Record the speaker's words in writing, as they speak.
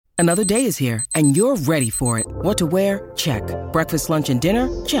Another day is here, and you're ready for it. What to wear? Check. Breakfast, lunch, and dinner?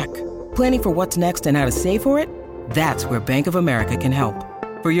 Check. Planning for what's next and how to save for it? That's where Bank of America can help.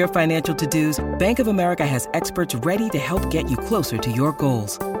 For your financial to-dos, Bank of America has experts ready to help get you closer to your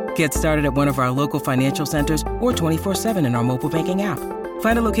goals. Get started at one of our local financial centers or 24/7 in our mobile banking app.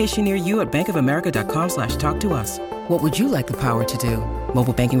 Find a location near you at bankofamerica.com/talktous. What would you like the power to do?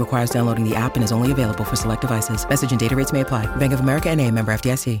 Mobile banking requires downloading the app and is only available for select devices. Message and data rates may apply. Bank of America N.A., member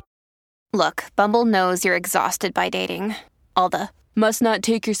FDIC. Look, Bumble knows you're exhausted by dating. All the, must not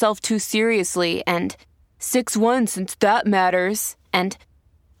take yourself too seriously, and 6'1" since that matters, and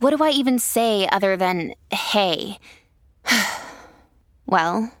what do I even say other than, hey?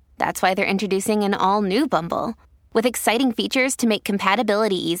 Well, that's why they're introducing an all-new Bumble, with exciting features to make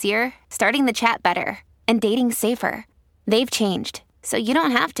compatibility easier, starting the chat better, and dating safer. They've changed, so you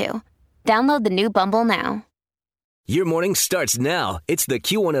don't have to. Download the new Bumble now. Your morning starts now. It's the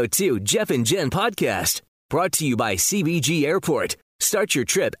Q102 Jeff and Jen podcast, brought to you by CBG Airport. Start your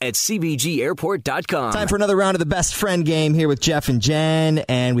trip at CBGAirport.com. Time for another round of the best friend game here with Jeff and Jen.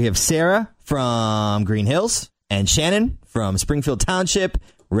 And we have Sarah from Green Hills and Shannon from Springfield Township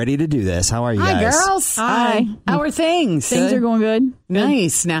ready to do this. How are you guys? Hi, girls. Hi. How are things? Things are going good.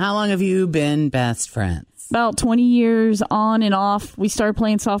 Nice. Now, how long have you been best friends? About 20 years on and off. We started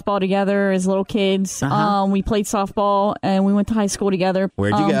playing softball together as little kids. We played softball and we went to high school together.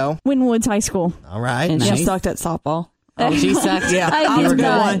 Where'd you go? Winton Woods High School. All right. And Nice. she sucked at softball. Oh, she sucked? Yeah. I did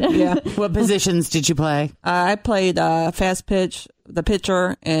not. Yeah. What positions did you play? I played fast pitch, the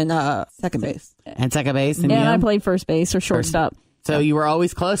pitcher, and second base. And second base? And And you? I played first base or shortstop. So you were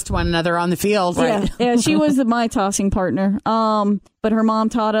always close to one another on the field. Yeah, yeah, she was my tossing partner. But her mom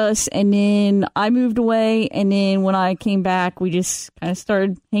taught us, and then I moved away, and then when I came back, we just kind of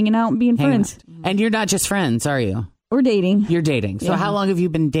started hanging out and being friends. And you're not just friends, are you? We're dating. You're dating. So Yeah. how long have you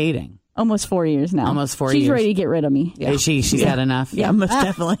been dating? Almost 4 years now. Almost 4 She's years. ready to get rid of me. Yeah. Is she? She's had enough? Yeah, most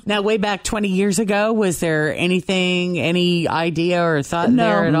definitely. Now, way back 20 years ago, was there anything, any idea or thought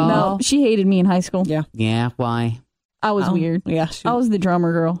there at all? No, she hated me in high school. Yeah. Yeah, why? I was weird. Yeah. I was the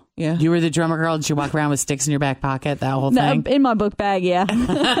drummer girl. Yeah. You were the drummer girl? Did you walk around with sticks in your back pocket, that whole No, thing? in my book bag, yeah.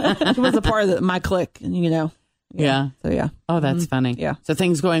 She was a part of my clique, you know. Yeah. So, yeah. Oh, that's funny. Yeah. So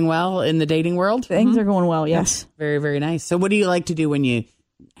things going well in the dating world? Things are going well, yes. Very, very nice. So what do you like to do when you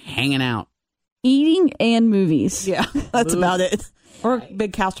hanging out? Eating and movies. Yeah. That's about it. Or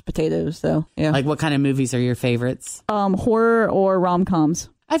big couch potatoes, so, yeah. Like what kind of movies are your favorites? Horror or rom-coms.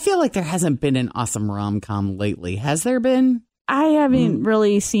 I feel like there hasn't been an awesome rom-com lately. Has there been? I haven't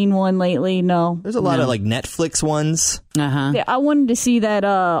really seen one lately, no. There's a lot of like Netflix ones. Uh-huh. Yeah, I wanted to see that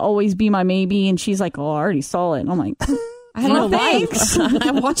Always Be My Maybe, and she's like, oh, I already saw it. And I'm like, I have no no thanks.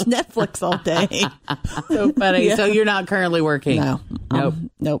 I watch Netflix all day. So funny. Yeah. So you're not currently working? No. Nope.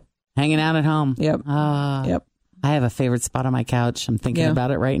 Nope. Hanging out at home? Yep. Yep. I have a favorite spot on my couch. I'm thinking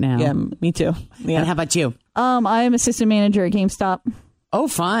about it right now. Yeah, me too. Yeah. And how about you? I am assistant manager at GameStop. Oh,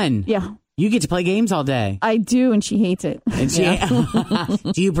 fun. Yeah, You get to play games all day. I do, and she hates it. And she,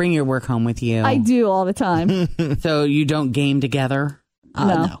 do you bring your work home with you? I do all the time. So you don't game together?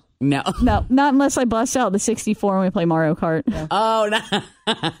 No. No. No, not unless I bust out the 64 and we play Mario Kart. Yeah. Oh, no.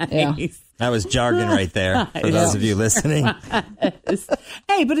 Yeah. That was jargon right there for those of you listening.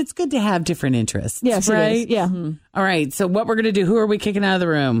 Hey, but it's good to have different interests. Yes, it right? is. Yeah. All right. So what we're going to do, who are we kicking out of the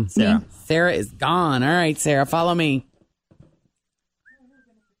room? Sarah. Sarah is gone. All right, Sarah, follow me.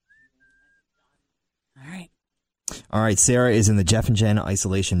 All right. All right, Sarah is in the Jeff and Jen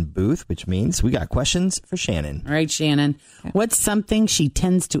isolation booth, which means we got questions for Shannon. All right, Shannon. What's something she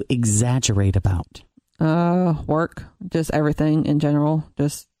tends to exaggerate about? Work, just everything in general,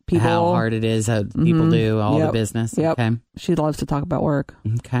 just people. How hard it is, how people do, all the business. Yep. Okay. She loves to talk about work.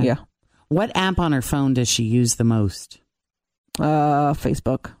 Okay. Yeah. What app on her phone does she use the most?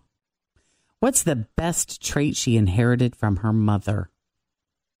 Facebook. What's the best trait she inherited from her mother?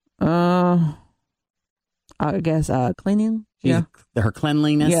 I guess cleaning. She's- Her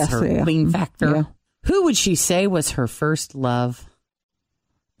cleanliness, Yes, her yeah. clean factor. Yeah. Who would she say was her first love?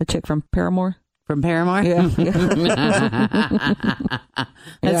 The chick from Paramore. From Paramore? Yeah.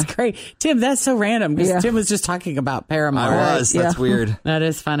 That's great. Tim, that's so random because Tim was just talking about Paramore. I was. That's weird. That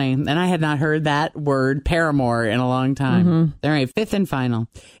is funny. And I had not heard that word Paramore in a long time. All right, fifth and final.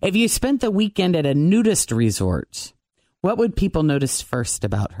 If you spent the weekend at a nudist resort, what would people notice first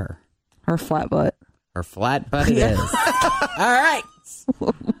about her? Her flat butt. Her flat butt it is. All right.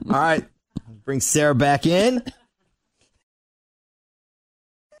 All right. Bring Sarah back in.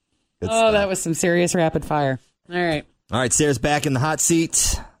 Good stuff. That was some serious rapid fire. All right. All right, Sarah's back in the hot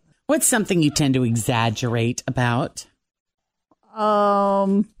seat. What's something you tend to exaggerate about?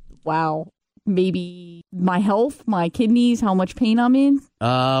 Wow. Maybe my health, my kidneys, how much pain I'm in.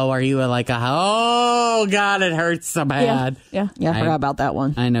 Oh, are you oh, God, it hurts so bad. Yeah. I forgot about that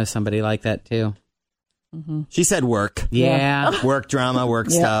one. I know somebody like that, too. She said work. Yeah. Work drama, work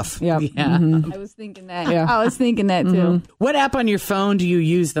stuff. Yeah. Yeah. I was thinking that. Yeah. I was thinking that too. What app on your phone do you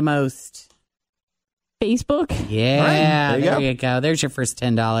use the most? Facebook. Yeah. Right, there you go. There's your first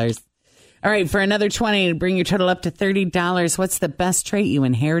 $10. All right. For another 20 to bring your total up to $30, what's the best trait you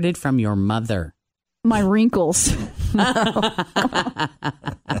inherited from your mother? My wrinkles.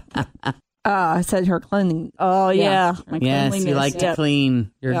 I said her cleaning. Oh, yeah. My Yes, cleanliness. you like to Yep.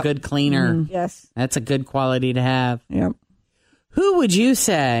 clean. You're a good cleaner. Yes. That's a good quality to have. Yep. Who would you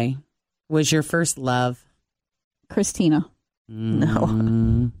say was your first love? Christina.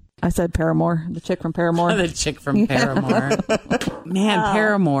 No. I said Paramore, the chick from Paramore. The chick from Paramore. Man,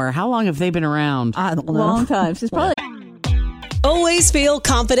 Paramore. How long have they been around? I don't know. Long time. She's probably Always feel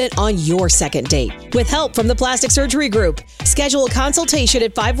confident on your second date. With help from the Plastic Surgery Group. Schedule a consultation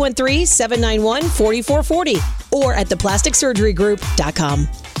at 513-791-4440 or at theplasticsurgerygroup.com.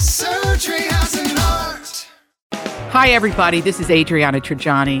 Surgery has an art. Hi, everybody. This is Adriana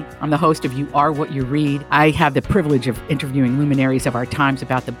Trajani. I'm the host of You Are What You Read. I have the privilege of interviewing luminaries of our times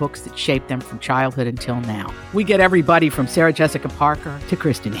about the books that shaped them from childhood until now. We get everybody from Sarah Jessica Parker to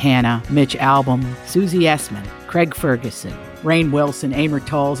Kristen Hanna, Mitch Albom, Susie Essman, Craig Ferguson, Rainn Wilson, Amor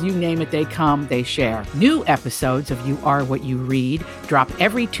Tolls, you name it, they come, they share. New episodes of You Are What You Read drop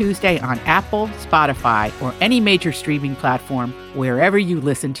every Tuesday on Apple, Spotify, or any major streaming platform wherever you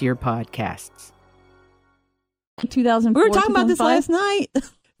listen to your podcasts. 2004. We were talking about this 2005. last night.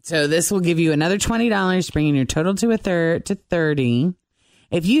 So this will give you another $20, bringing your total to to $30.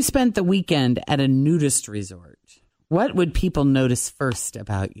 If you spent the weekend at a nudist resort, what would people notice first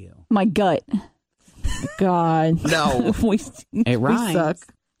about you? My gut. God. No. we rhymes. suck.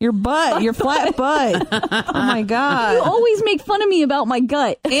 Your butt. Your flat butt. Oh, my God. You always make fun of me about my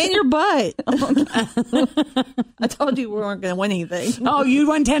gut. And your butt. I told you we weren't going to win anything. Oh, you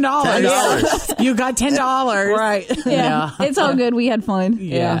won $10. $10. You got $10. Right. Yeah. It's all good. We had fun.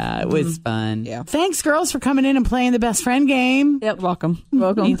 Yeah, it was fun. Yeah. Thanks, girls, for coming in and playing the best friend game. Yep. Welcome.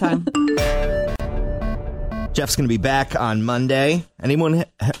 Welcome. Anytime. Jeff's going to be back on Monday. Anyone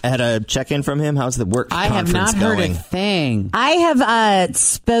had a check-in from him? How's the work I have conference not heard going? a thing. I have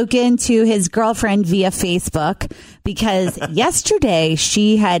spoken to his girlfriend via Facebook because yesterday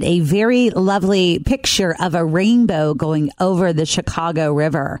she had a very lovely picture of a rainbow going over the Chicago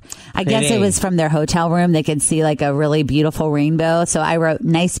River. I guess Pretty. it was from their hotel room. They could see like a really beautiful rainbow. So I wrote,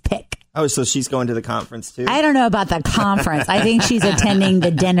 nice pic. Oh, so she's going to the conference, too? I don't know about the conference. I think she's attending the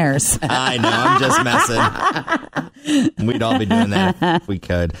dinners. I know. I'm just messing. We'd all be doing that if we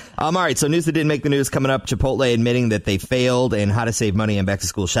could. All right. So news that didn't make the news coming up. Chipotle admitting that they failed in how to save money on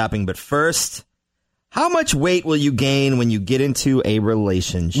back-to-school shopping. But first, how much weight will you gain when you get into a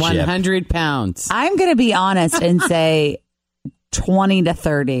relationship? 100 pounds. I'm going to be honest and say 20 to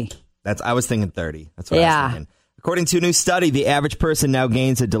 30. I was thinking 30. That's what I Yeah. was thinking. According to a new study, the average person now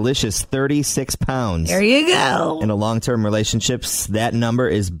gains a delicious 36 pounds. There you go. In a long-term relationships, that number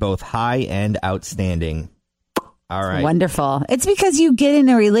is both high and outstanding. All right. Wonderful. It's because you get in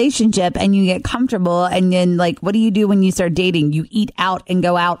a relationship and you get comfortable, and then like, what do you do when you start dating? You eat out and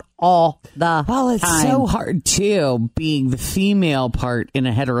go out all the Well, it's time. so hard, too, being the female part in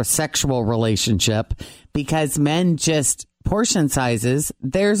a heterosexual relationship because men just portion sizes,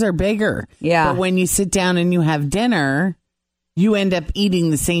 theirs are bigger. Yeah. But when you sit down and you have dinner, you end up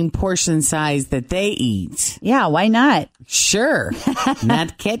eating the same portion size that they eat. Yeah, why not? Sure.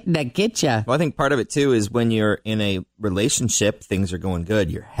 that get you. Well, I think part of it, too, is when you're in a relationship, things are going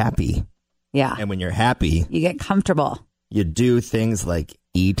good. You're happy. Yeah. And when you're happy, You get comfortable. you do things like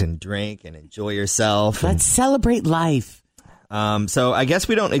eat and drink and enjoy yourself. Let's celebrate life. So I guess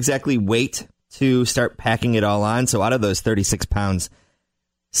we don't exactly wait to start packing it all on. So out of those 36 pounds,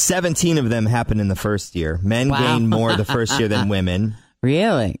 17 of them happen in the first year. Men Wow. gain more the first year than women.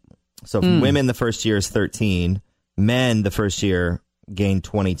 Really? So for women, the first year is 13. Men, the first year, gain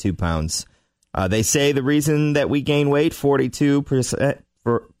 22 pounds. They say the reason that we gain weight,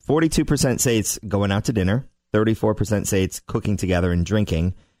 42% say it's going out to dinner. 34% say it's cooking together and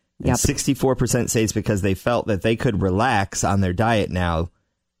drinking. And Yep. 64% say it's because they felt that they could relax on their diet now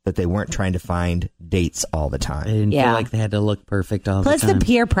that they weren't trying to find dates all the I time. didn't Yeah. feel like they had to look perfect all Plus the the time.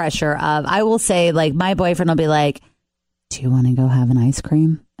 peer pressure of, I will say, like, my boyfriend will be like, do you want to go have an ice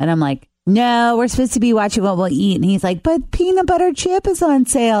cream? And I'm like, no, we're supposed to be watching what we'll eat. And he's like, but peanut butter chip is on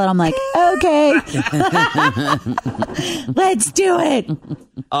sale. And I'm like, okay, let's do it.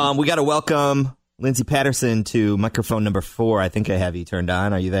 We got to welcome Lindsay Patterson to microphone number 4. I think I have you turned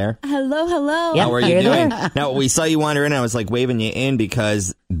on. Are you there? Hello. Yep, How are you you're doing? there. Now, we saw you wander in. I was like waving you in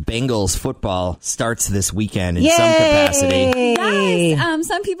because Bengals football starts this weekend in some capacity. Yes.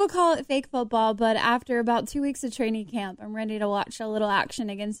 Some people call it fake football, but after about 2 weeks of training camp, I'm ready to watch a little action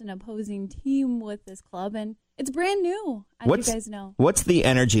against an opposing team with this club, and it's brand new, as you guys know. What's the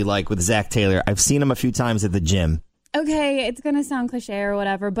energy like with Zach Taylor? I've seen him a few times at the gym. Okay, it's going to sound cliche or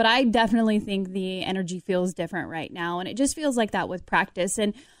whatever, but I definitely think the energy feels different right now, and it just feels like that with practice.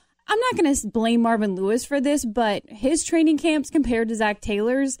 And I'm not going to blame Marvin Lewis for this, but his training camps compared to Zach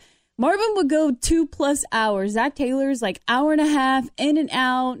Taylor's, Marvin would go 2+ hours. Zach Taylor's like hour and a half, in and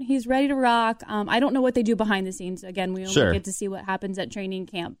out. He's ready to rock. I don't know what they do behind the scenes. Again, we only get to see what happens at training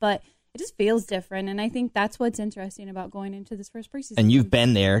camp, but it just feels different, and I think that's what's interesting about going into this first preseason. And you've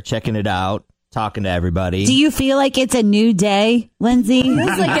been there, checking it out, talking to everybody. Do you feel like it's a new day, Lindsay?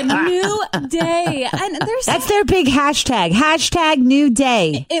 It's like a new day. And that's their big hashtag. Hashtag new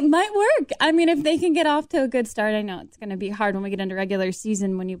day. It might work. I mean, if they can get off to a good start, I know it's going to be hard when we get into regular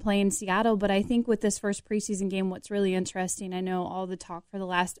season when you play in Seattle, but I think with this first preseason game, what's really interesting, I know all the talk for the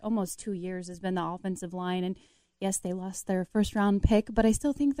last almost 2 years has been the offensive line, and yes, they lost their first-round pick, but I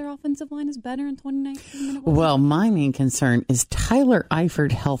still think their offensive line is better in 2019 than it was. Well, my main concern is Tyler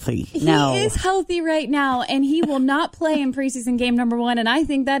Eifert healthy? He is healthy right now, and he will not play in preseason game number 1, and I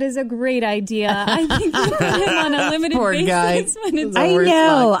think that is a great idea. I think we put him on a limited Poor basis. guy. When it's I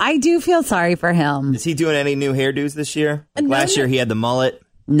know. I do feel sorry for him. Is he doing any new hairdos this year? Like last year he had the mullet.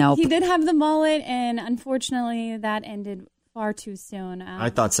 Nope. He did have the mullet, and unfortunately that ended far too soon. I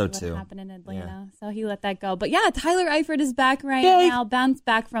thought so too. What happened in Atlanta, so he let that go. But yeah, Tyler Eifert is back right now, bounced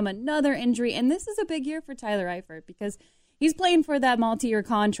back from another injury, and this is a big year for Tyler Eifert because he's playing for that multi-year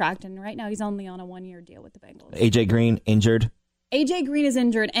contract, and right now he's only on a 1-year deal with the Bengals. AJ Green injured. AJ Green is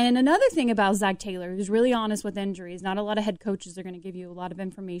injured, and another thing about Zach Taylor, who's really honest with injuries. Not a lot of head coaches are going to give you a lot of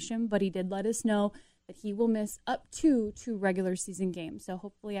information, but he did let us know that he will miss up to 2 regular season games. So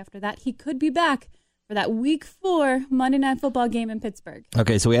hopefully after that, he could be back for that Week 4 Monday Night Football game in Pittsburgh.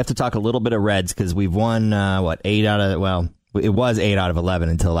 Okay, so we have to talk a little bit of Reds because we've won, 8 out of, well, it was 8 out of 11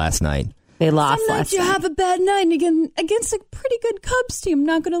 until last night. They lost Some last nights you night. have a bad night against a pretty good Cubs team.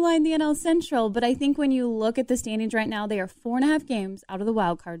 Not going to lie in the NL Central, but I think when you look at the standings right now, they are 4.5 games out of the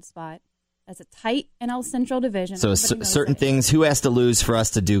wild card spot. That's a tight NL Central division. So certain things, who has to lose for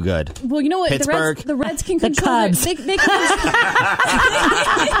us to do good? Well, you know what? Pittsburgh. The Reds can The control Cubs. They can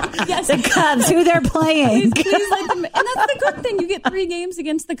yes. The Cubs, who they're playing. Please let them, and that's the good thing. You get 3 games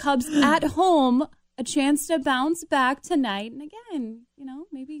against the Cubs at home, a chance to bounce back tonight. And again,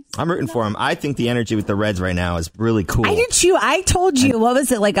 maybe. I'm rooting for him. I think the energy with the Reds right now is really cool. I did too. I told you, what was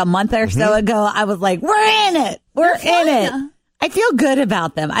it, like a month or so ago? I was like, we're in it. We're in it. I feel good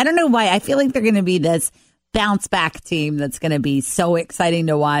about them. I don't know why. I feel like they're going to be this bounce back team that's going to be so exciting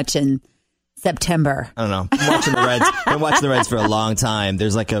to watch in September. I don't know. Been watching the Reds for a long time.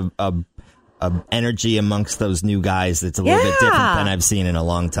 There's like a energy amongst those new guys that's a little bit different than I've seen in a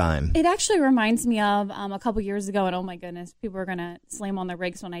long time. It actually reminds me of a couple years ago, and oh my goodness, people are going to slam on their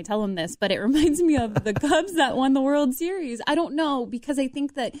brakes when I tell them this, but it reminds me of the Cubs that won the World Series. I don't know, because I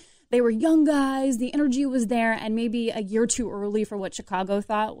think that they were young guys, the energy was there, and maybe a year too early for what Chicago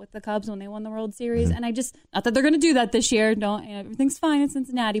thought with the Cubs when they won the World Series. And I just, not that they're going to do that this year, everything's fine in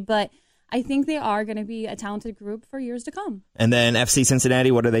Cincinnati, but I think they are going to be a talented group for years to come. And then FC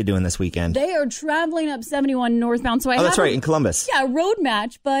Cincinnati, what are they doing this weekend? They are traveling up 71 northbound. So that's right, in Columbus. Yeah, a road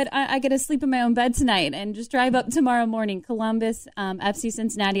match, but I get to sleep in my own bed tonight and just drive up tomorrow morning. Columbus, FC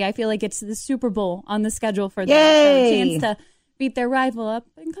Cincinnati. I feel like it's the Super Bowl on the schedule for them. Yay! So a chance to beat their rival up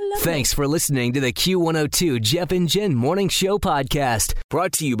in Columbus. Thanks for listening to the Q102 Jeff and Jen Morning Show podcast,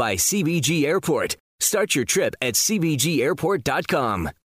 brought to you by CBG Airport. Start your trip at CBGAirport.com.